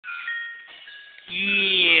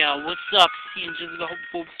Yeah, what's up? M Gizzle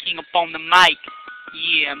Da King up on the mic.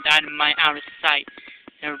 Yeah, I'm dynamite out of sight.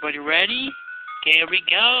 Everybody ready? Here we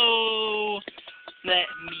go. Let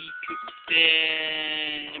me cook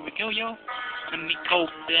that. Here we go, yo. Let me cope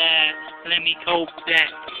that. Let me cope that.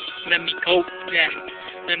 Let me cope that.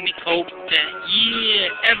 Let me cope that. Yeah,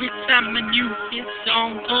 every time a new hit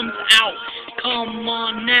song comes out, come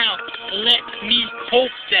on now. Let me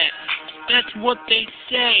cope that. That's what they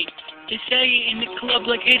say. They say in the club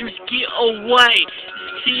like haters get away.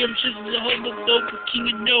 See, I'm just the whole king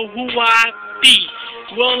and know who I be.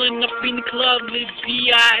 Rolling up in the club with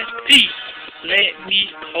VIP. Let me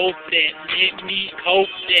cope that. Let me cope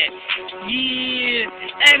that. Yeah.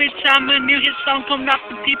 Every time a new hit song comes out,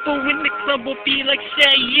 the people in the club will be like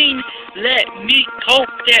saying, let me cope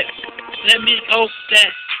that. Let me cope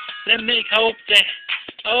that. Let me cope that.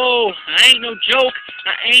 Oh, I ain't no joke.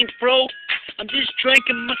 I ain't broke. I'm just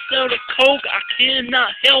drinking myself a Coke. I cannot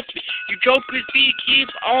help it. You jokers keep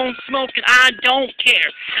on smoking. I don't care.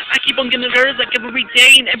 I keep on getting hers like every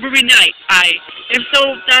day and every night. I am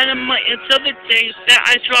so dynamite until the day that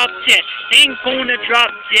I drop dead. Ain't gonna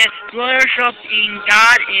drop dead. Rush up in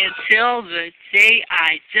God until the day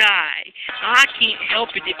I die. I can't help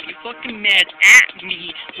it if you fucking mad at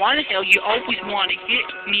me. Why the hell you always wanna hit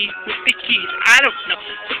me with the keys? I don't know.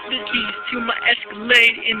 Put the keys to my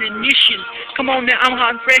Escalade in ignition. Come on now, I'm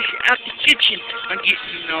hot and fresh out the kitchen. I'm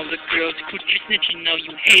getting all the girls who quit your snitching. Know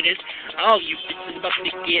you haters. All you bitches about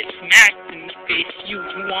to get smacked in the face. You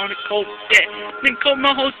wanna cope that? Then cope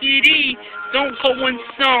my whole CD. Don't cope one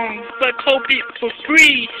song, but cope it for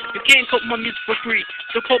free. You can't cope my music for free,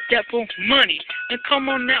 so cope that for money. And come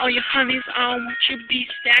on now, all your honeys, I want you to be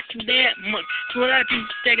stacking that money. That's what I do,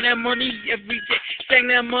 stacking that money every day, stacking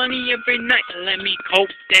that money every night. Let me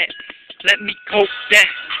cope that. Let me cope that.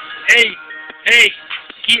 Hey,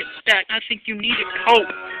 get back. I think you need a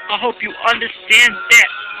cope. I hope you understand that.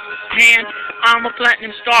 Man, I'm a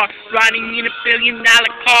platinum star, riding in $1 billion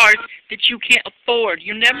cars that you can't afford.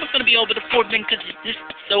 You're never gonna be able to afford them because you're just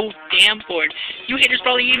so damn bored. You haters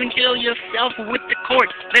probably even kill yourself with the cord.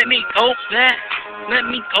 Let me cope that. Let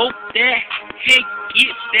me cope that. Hey,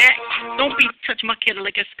 get that. Don't be touching my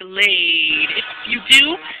Cadillac Escalade. If you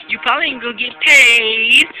do, you probably ain't gonna get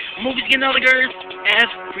paid. Movies getting all the girls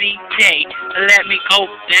every day. Let me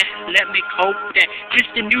cope that. Let me cope that.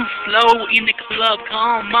 Just a new flow in the club.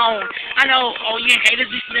 Come on. I know all you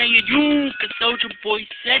haters is saying you, cause Soulja Boy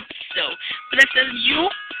said so. But I said you,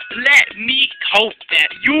 let me cope that.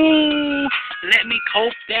 You, let me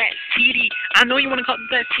cope that CD. I know you wanna cope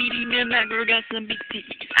that CD, man. That girl got some big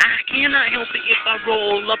titties. I cannot help it if I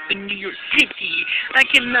roll up in New York City. I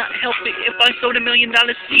cannot help it if I sold $1 million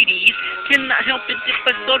CDs. Cannot help it if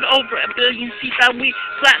I sold over 1 billion CDs. I went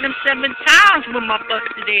platinum 7 times with my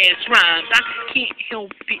busted ass rhymes. I can't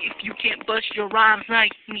help it if you can't bust your rhymes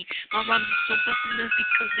like me. My rhymes are so busted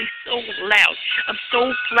because they so loud. I'm so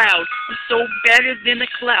proud. I'm so better than a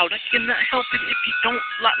cloud. I cannot help it if you don't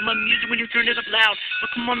like my music when you turn it up loud. But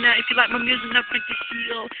come on now, if you like my music, now crank the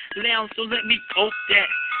shit up loud. So let me cope that.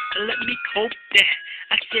 Let me cope that.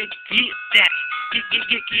 I said get that.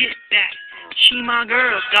 Get that. She my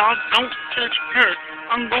girl, dog. Don't touch her.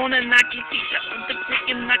 I'm gonna knock your teeth out. What the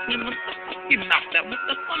frickin' knock your motherfucking mouth out? What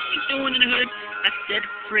the fuck you doing in the hood? I said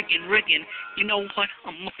friggin' riggin'. You know what?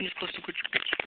 I'm looking as close to what you